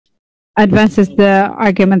advances the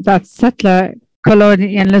argument that settler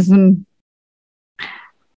colonialism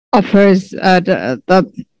offers and that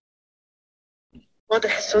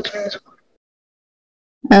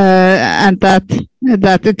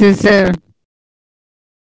it is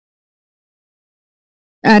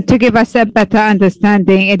to give us a better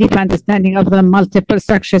understanding, a deeper understanding of the multiple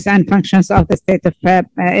structures and functions of the state of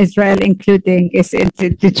Israel, including its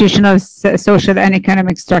institutional, social, and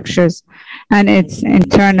economic structures, and its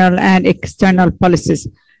internal and external policies.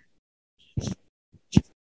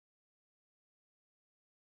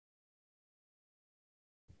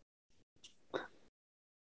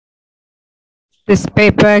 This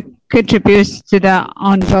paper contributes to the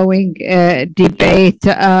ongoing debate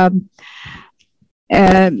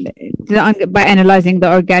by analyzing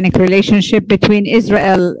the organic relationship between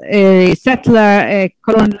settler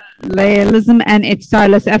colonialism and its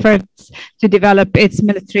tireless efforts to develop its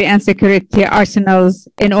military and security arsenals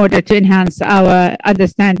in order to enhance our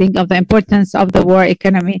understanding of the importance of the war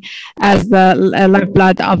economy as the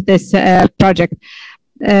lifeblood of this project.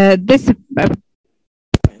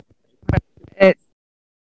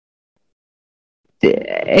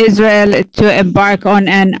 Israel to embark on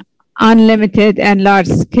an unlimited and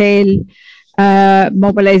large-scale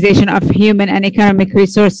mobilization of human and economic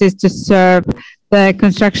resources to serve the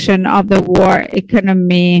construction of the war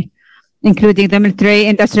economy, including the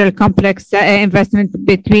military-industrial complex investment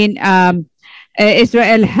between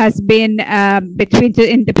Israel has been in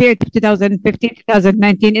the period of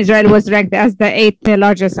 2015-2019, Israel was ranked as the 8th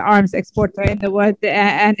largest arms exporter in the world,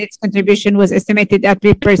 and its contribution was estimated at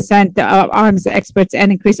 3% of arms exports,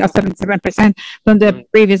 an increase of 77% from the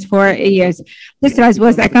previous 4 years. This rise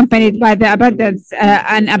was accompanied by the abundance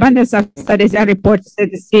of studies and reports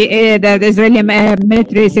that see the Israeli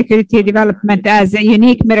military security development as a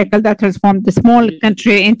unique miracle that transformed the small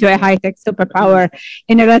country into a high-tech superpower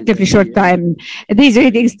in a relatively short time. These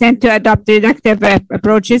readings tend to adopt reductive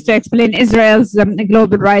approaches to explain Israel's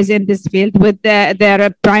global rise in this field, with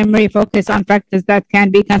their primary focus on factors that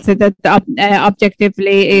can be considered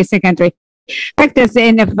objectively secondary. Factors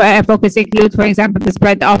in focus include, for example, the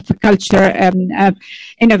spread of culture,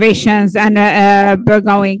 innovations, and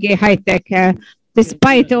burgeoning high-tech.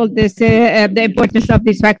 Despite all this, the importance of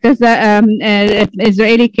these factors, the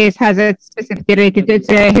Israeli case has a specific related to its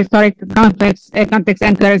historic context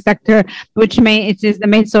and current sector, it is the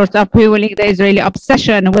main source of fueling the Israeli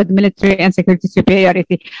obsession with military and security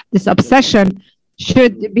superiority. This obsession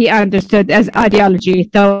should be understood as ideology,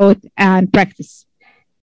 thought, and practice.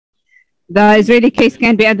 The Israeli case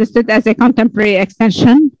can be understood as a contemporary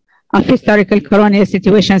extension of historical colonial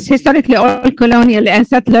situations. Historically, all colonial and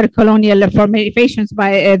settler colonial formations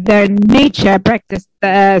by their nature practiced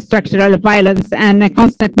structural violence and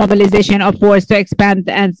constant mobilization of wars to expand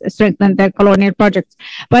and strengthen their colonial projects.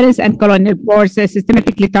 Violence and colonial wars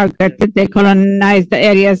systematically targeted the colonized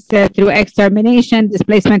areas through extermination,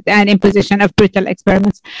 displacement, and imposition of brutal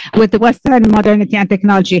experiments with Western modernity and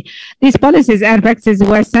technology. These policies and practices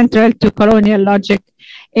were central to colonial logic,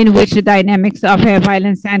 in which the dynamics of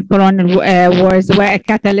violence and colonial wars were a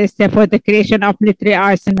catalyst for the creation of military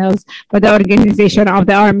arsenals, for the organization of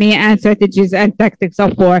the army, and strategies and tactics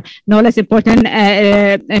of war. No less important,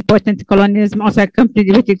 colonialism also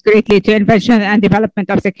contributed greatly to invention and development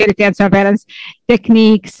of security and surveillance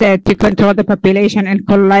techniques to control the population in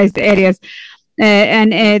colonized areas.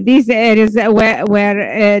 These areas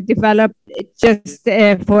were developed just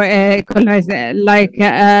for colonized, and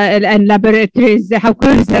laboratories. How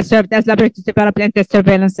colonies served as laboratories to develop and test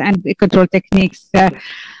surveillance and control techniques. The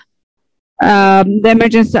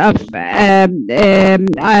emergence of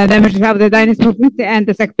the Zionist movement and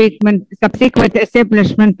the subsequent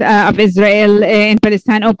establishment of Israel in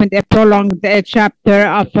Palestine opened a prolonged chapter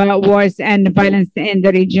of wars and violence in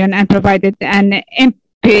the region and provided an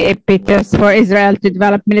impetus for Israel to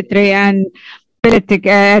develop military and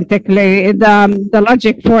politically. The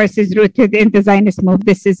logic force is rooted in the Zionist move.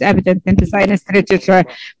 This is evident in the Zionist literature.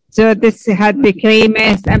 So this had become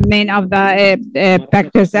a main of the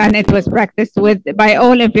factors, and it was practiced by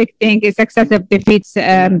all inflicting successive defeats.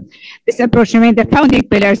 This approach remained the founding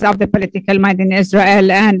pillars of the political mind in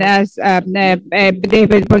Israel. And as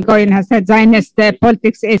David Ben-Gurion has said, Zionist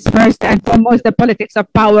politics is first and foremost the politics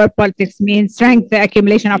of power. Politics means strength, the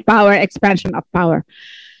accumulation of power, expansion of power.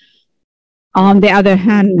 On the other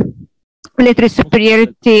hand, military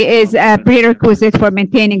superiority is a prerequisite for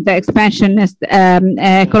maintaining the expansionist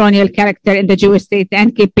colonial character in the Jewish state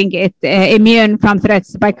and keeping it immune from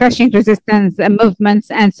threats by crushing resistance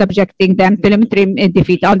movements and subjecting them to military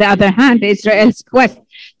defeat. On the other hand, Israel's quest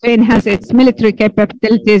to enhance its military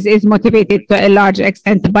capabilities is motivated to a large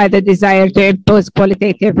extent by the desire to impose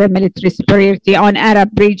qualitative military superiority on Arab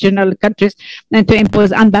regional countries and to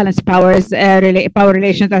impose unbalanced power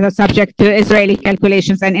relations that are subject to Israeli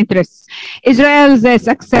calculations and interests. Israel's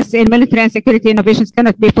success in military and security innovations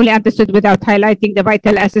cannot be fully understood without highlighting the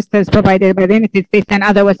vital assistance provided by the United States and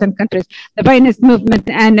other Western countries. The Zionist movement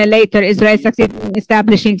and later Israel succeeded in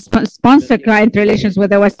establishing sponsor-client relations with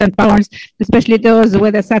the Western powers, especially those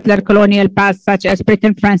with a settler-colonial past, such as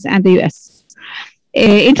Britain, France, and the U.S.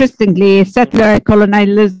 Interestingly,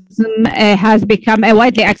 settler-colonialism has become a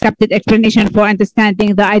widely accepted explanation for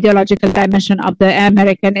understanding the ideological dimension of the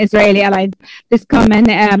American-Israeli alliance. This common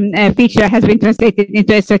feature has been translated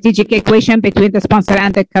into a strategic equation between the sponsor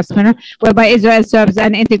and the customer, whereby Israel serves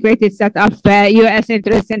an integrated set of U.S.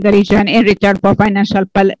 interests in the region in return for financial,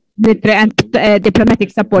 military, and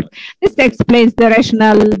diplomatic support. This explains the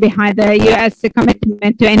rationale behind the U.S.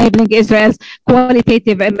 commitment to enabling Israel's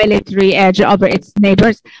qualitative military edge over its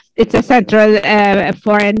neighbors. It's a central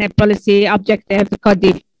foreign policy objective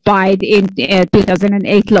codified in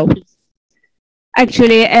 2008 law.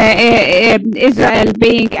 Actually, Israel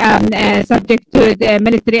being subject to the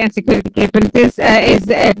military and security capabilities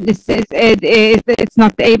it's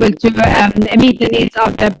not able to meet the needs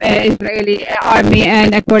of the Israeli army.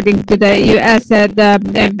 And according to the U.S., the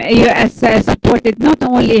U.S. supported not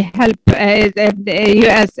only help the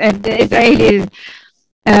U.S. and the Israelis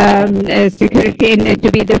security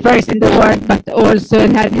to be the first in the world, but also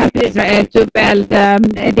had helped Israel to build a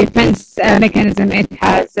defense mechanism it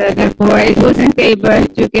has. Therefore, it wasn't able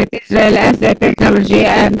to get Israel as a technology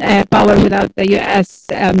and power without the U.S.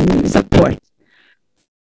 support.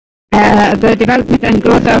 The development and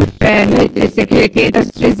growth of security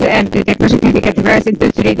industries and the technology can be categorized into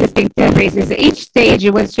three distinct phases. Each stage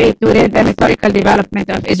was shaped within the historical development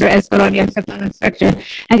of Israel's colonial settlement structure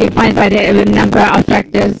and defined by the number of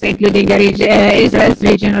factors, including Israel's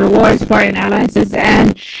regional wars, foreign alliances,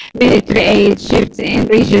 and military aid, shifts in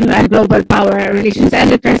regional and global power relations,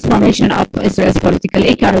 and the transformation of Israel's political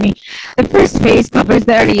economy. The first phase covers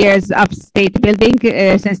the early years of state building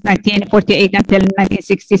since 1948 until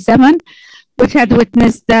 1967. Which had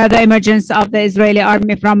witnessed the emergence of the Israeli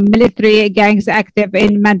army from military gangs active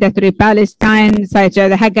in mandatory Palestine, such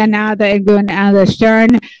as the Haganah, the Irgun, and the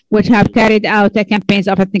Stern, which have carried out campaigns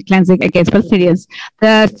of ethnic cleansing against Palestinians.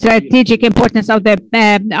 The strategic importance of the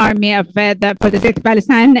army for the state of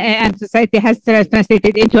Palestine and society has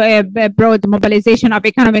translated into a broad mobilization of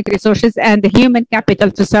economic resources and human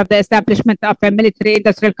capital to serve the establishment of a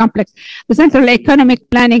military-industrial complex. The central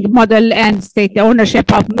economic planning model and state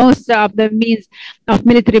ownership of most of the means of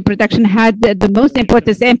military production had the most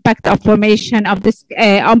important impact of formation of this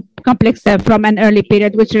complex from an early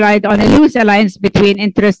period, which relied on a loose alliance between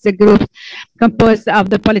interest groups composed of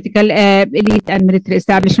the political elite and military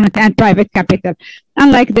establishment and private capital.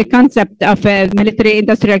 Unlike the concept of a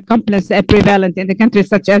military-industrial complex prevalent in the countries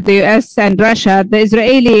such as the U.S. and Russia, the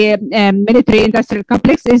Israeli military-industrial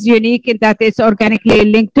complex is unique in that it's organically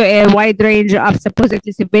linked to a wide range of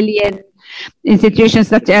supposedly civilian institutions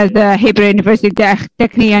such as the Hebrew University, the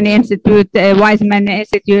Technion Institute, Weizmann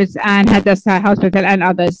Institutes, and Hadassah Hospital, and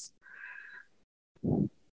others.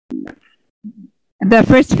 The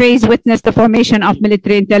first phase witnessed the formation of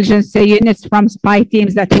military intelligence units from spy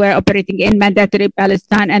teams that were operating in mandatory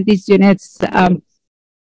Palestine, and these units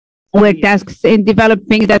were tasks in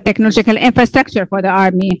developing the technological infrastructure for the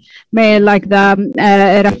army, like the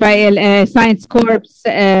Rafael Science Corps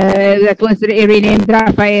that was renamed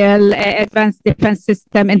Rafael Advanced Defense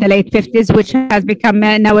System in the late 50s, which has become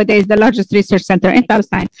nowadays the largest research center in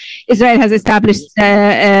Palestine. Israel has established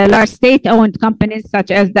large state-owned companies such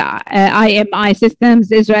as the IMI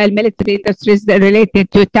Systems, Israel Military Industries related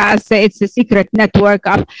to TAS. It's a secret network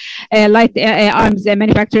of light arms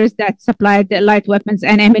manufacturers that supplied light weapons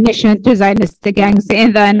and ammunition to Zionist gangs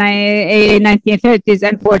in the 1930s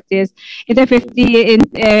and 40s. In the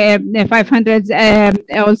 500s,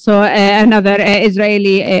 also another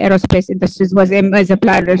Israeli aerospace industries was a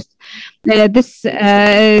planner. There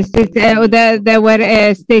were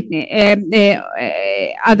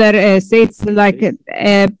other states like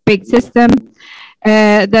a big system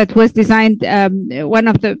that was designed.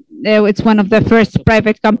 It's one of the first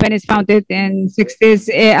private companies founded in 60s,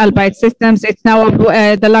 Albayt Systems. It's now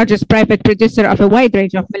the largest private producer of a wide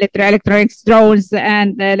range of military electronics, drones,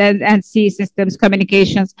 and land and sea systems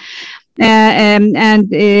communications.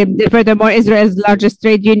 Furthermore, Israel's largest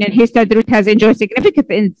trade union, Tariq, has enjoyed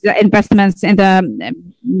significant investments in the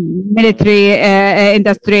military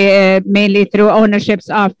industry, mainly through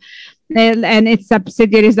ownerships of and its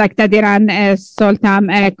subsidiaries like Tadiran, Soltam,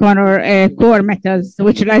 Core Metals,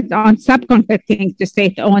 which relies on subcontracting to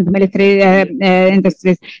state-owned military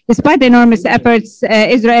industries. Despite enormous efforts,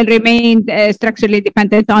 Israel remained structurally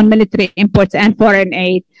dependent on military imports and foreign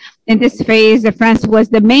aid. In this phase, France was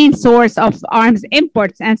the main source of arms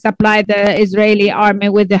imports and supplied the Israeli army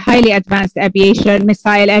with the highly advanced aviation,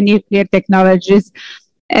 missile, and nuclear technologies,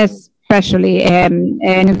 especially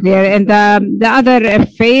nuclear. And the other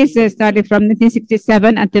phase started from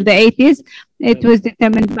 1967 until the 80s. It was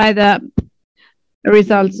determined by the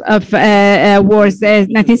results of wars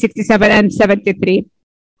 1967 and 73,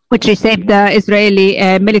 which reshaped the Israeli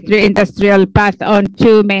military-industrial path on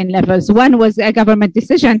two main levels. One was a government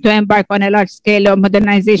decision to embark on a large-scale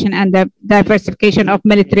modernization and the diversification of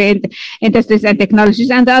military industries and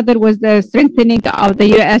technologies, and the other was the strengthening of the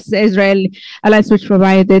U.S.-Israel alliance, which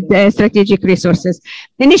provided strategic resources.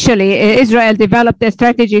 Initially, Israel developed a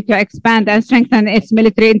strategy to expand and strengthen its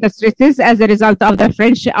military industries as a result of the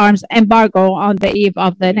French arms embargo on the eve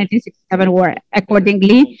of the 1967 war.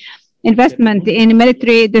 Accordingly, investment in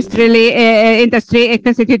military industry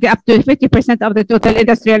constituted up to 50% of the total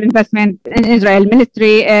industrial investment in Israel.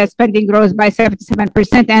 Military spending rose by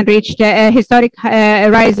 77% and reached a historic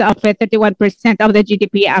rise of 31% of the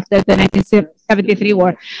GDP after the 1973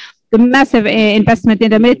 war. The massive investment in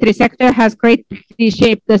the military sector has greatly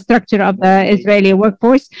shaped the structure of the Israeli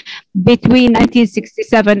workforce. Between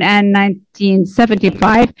 1967 and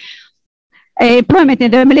 1975, employment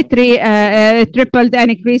in the military tripled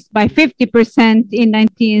and increased by 50% in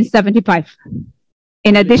 1975.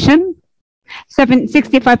 In addition,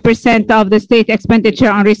 65% of the state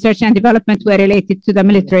expenditure on research and development were related to the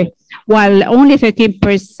military, while only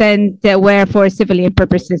 13% were for civilian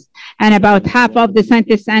purposes. And about half of the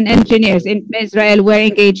scientists and engineers in Israel were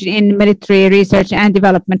engaged in military research and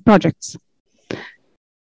development projects.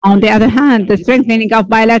 On the other hand, the strengthening of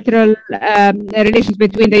bilateral relations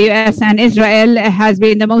between the U.S. and Israel has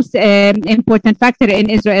been the most important factor in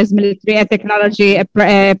Israel's military and technology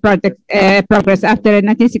progress. After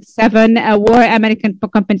 1967 war, American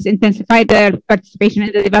companies intensified their participation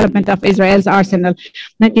in the development of Israel's arsenal.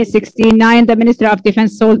 1969, the Minister of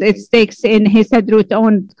Defense sold its stakes in his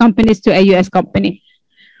Histadrut-owned companies to a U.S. company.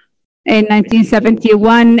 In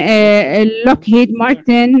 1971, Lockheed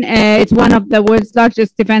Martin, it's one of the world's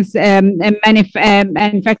largest defense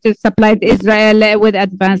manufacturers, supplied Israel with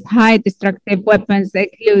advanced high destructive weapons,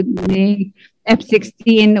 including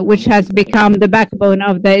F-16, which has become the backbone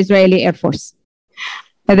of the Israeli Air Force.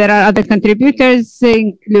 There are other contributors,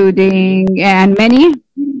 including, and many,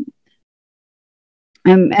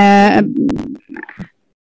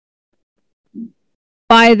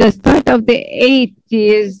 by the start of the 80s,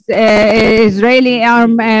 Israeli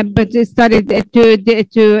arm, but it started to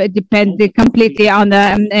depend completely on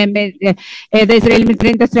the Israeli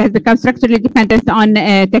military industry has become structurally dependent on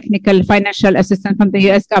technical financial assistance from the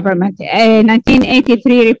U.S. government. A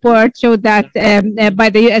 1983 report showed that by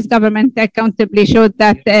the U.S. government accountably showed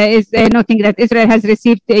that noting that Israel has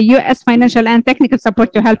received U.S. financial and technical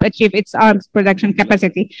support to help achieve its arms production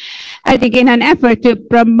capacity. Adding in an effort to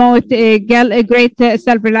promote great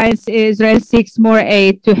self-reliance, Israel seeks more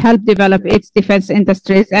aid to help develop its defense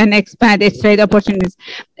industries and expand its trade opportunities.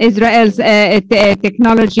 Israel's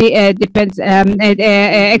technology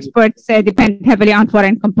exports depend heavily on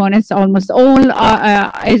foreign components. Almost all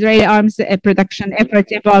Israeli arms production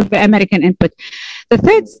efforts involve American input. The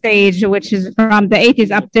third stage, which is from the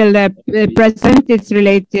 80s up till the present, is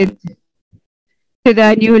related to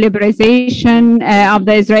the new liberalization of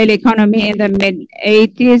the Israeli economy in the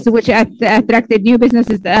mid-80s, which attracted new business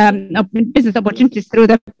opportunities through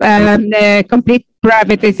the complete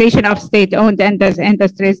privatization of state-owned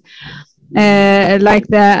industries. Like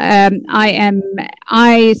the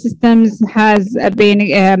IMI systems has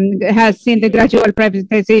seen the gradual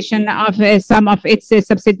privatization of some of its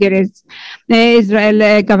subsidiaries. The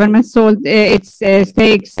Israel government sold its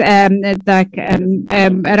stakes, like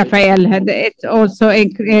Rafael had. It also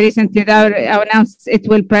recently announced it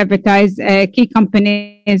will privatize key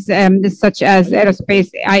companies such as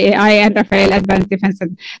Aerospace, IAI, and Rafael Advanced Defense.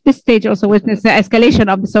 This stage also witnessed the escalation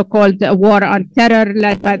of the so-called war on terror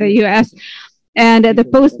led by the U.S. And the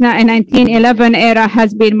post-1911 era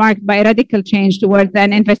has been marked by radical change towards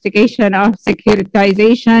an investigation of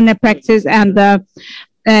securitization practices and the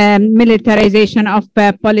militarization of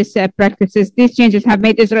police practices. These changes have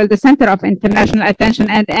made Israel the center of international attention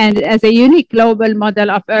and as a unique global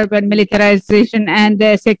model of urban militarization and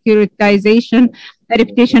securitization, a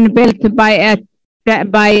reputation built by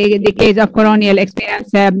decades of colonial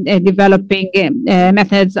experience developing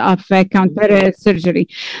methods of counter-surgery.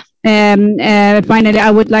 Finally,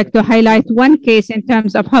 I would like to highlight one case in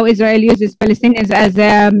terms of how Israel uses Palestinians as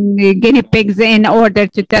guinea pigs in order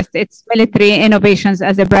to test its military innovations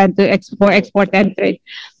as a brand for export and trade.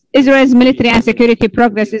 Israel's military and security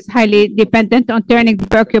progress is highly dependent on turning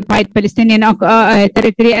the occupied Palestinian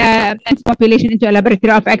territory and its population into a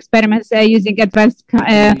laboratory of experiments using advanced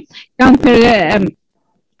counter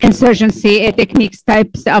insurgency techniques,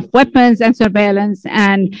 types of weapons and surveillance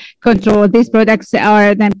and control. These products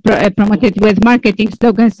are then promoted with marketing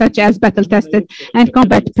slogans such as battle tested and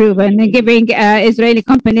combat proven, giving Israeli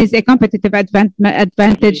companies a competitive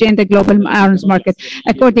advantage in the global arms market.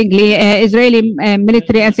 Accordingly, Israeli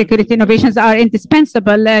military and security innovations are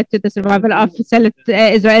indispensable to the survival of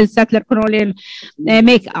Israel's settler-colonial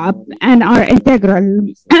makeup and are integral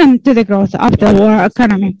to the growth of the war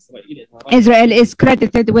economy. Israel is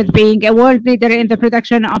credited with being a world leader in the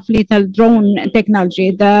production of lethal drone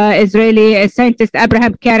technology. The Israeli scientist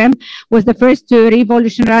Abraham Karem was the first to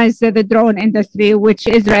revolutionize the drone industry, which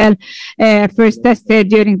Israel first tested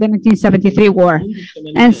during the 1973 war.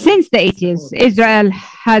 And since the 80s, Israel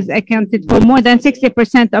has accounted for more than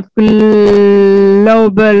 60% of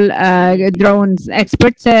global drones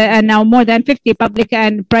exports, and now more than 50 public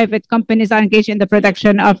and private companies are engaged in the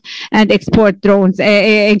production of and export drones,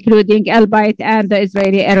 including Elbit and the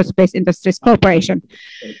Israeli Aerospace Industries Corporation.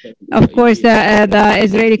 Of course, the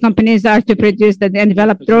Israeli companies are to produce and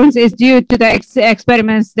develop drones is due to the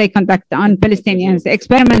experiments they conduct on Palestinians.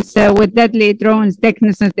 Experiments with deadly drones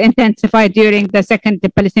intensified during the second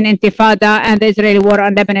Palestinian Intifada and the Israeli war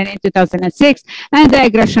on Lebanon in 2006, and the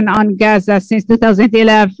aggression on Gaza since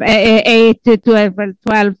 2011, 8 to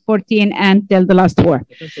 12, 14, until the last war.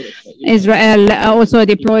 Israel also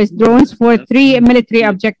deploys drones for three military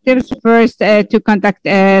objectives. First, to conduct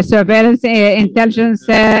surveillance, intelligence,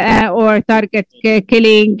 or target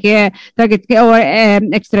killing, or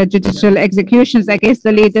extrajudicial executions against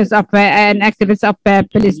the leaders of and activists of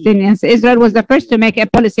Palestinians. Israel was the first to make a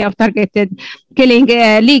policy of targeted killing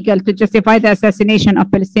legal to justify the assassination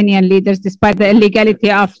of Palestinian leaders, despite the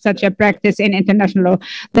illegality of such a practice in international law.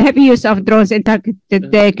 The heavy use of drones in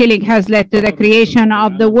targeted killing has led to the creation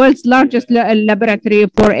of the world's largest laboratory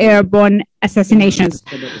for airborne assassinations.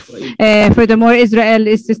 Furthermore, Israel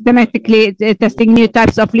is systematically testing new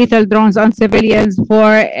types of lethal drones on civilians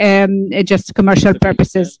for just commercial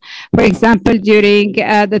purposes. For example, during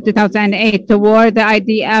the 2008 war, the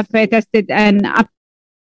IDF tested an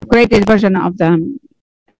upgraded version of the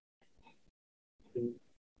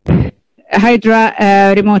Hydra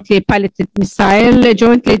remotely piloted missile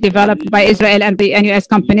jointly developed by Israel and the US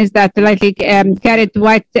companies that likely carried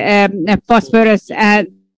white phosphorus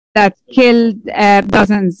that killed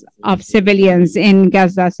dozens of civilians in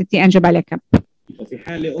Gaza City and Jabalia camp.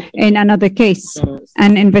 In another case,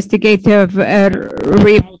 an investigative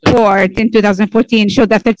report in 2014 showed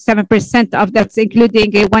that 37% of deaths,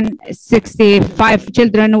 including 165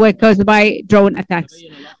 children, were caused by drone attacks.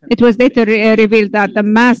 It was later revealed that the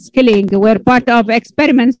mass killing were part of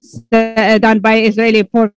experiments done by Israeli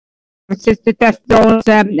forces to test drones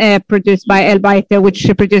produced by Elbit, which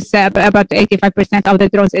produce about 85% of the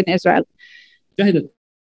drones in Israel.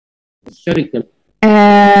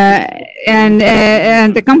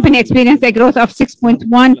 And the company experienced a growth of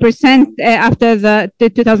 6.1% after the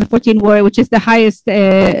 2014 war, which is the highest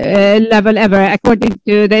level ever. According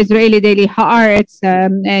to the Israeli daily Haaretz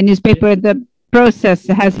newspaper, the process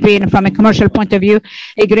has been, from a commercial point of view,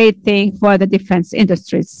 a great thing for the defense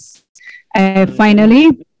industries.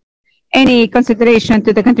 Finally, any consideration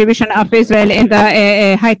to the contribution of Israel in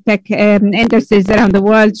the high-tech industries around the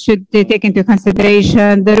world should take into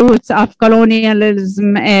consideration the roots of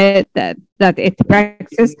colonialism that it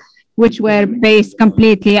practices, which were based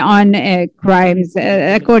completely on crimes.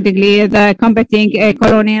 Accordingly, the combating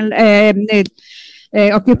colonial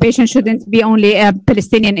occupation shouldn't be only a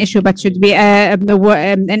Palestinian issue, but should be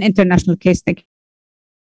an international case. Thank you.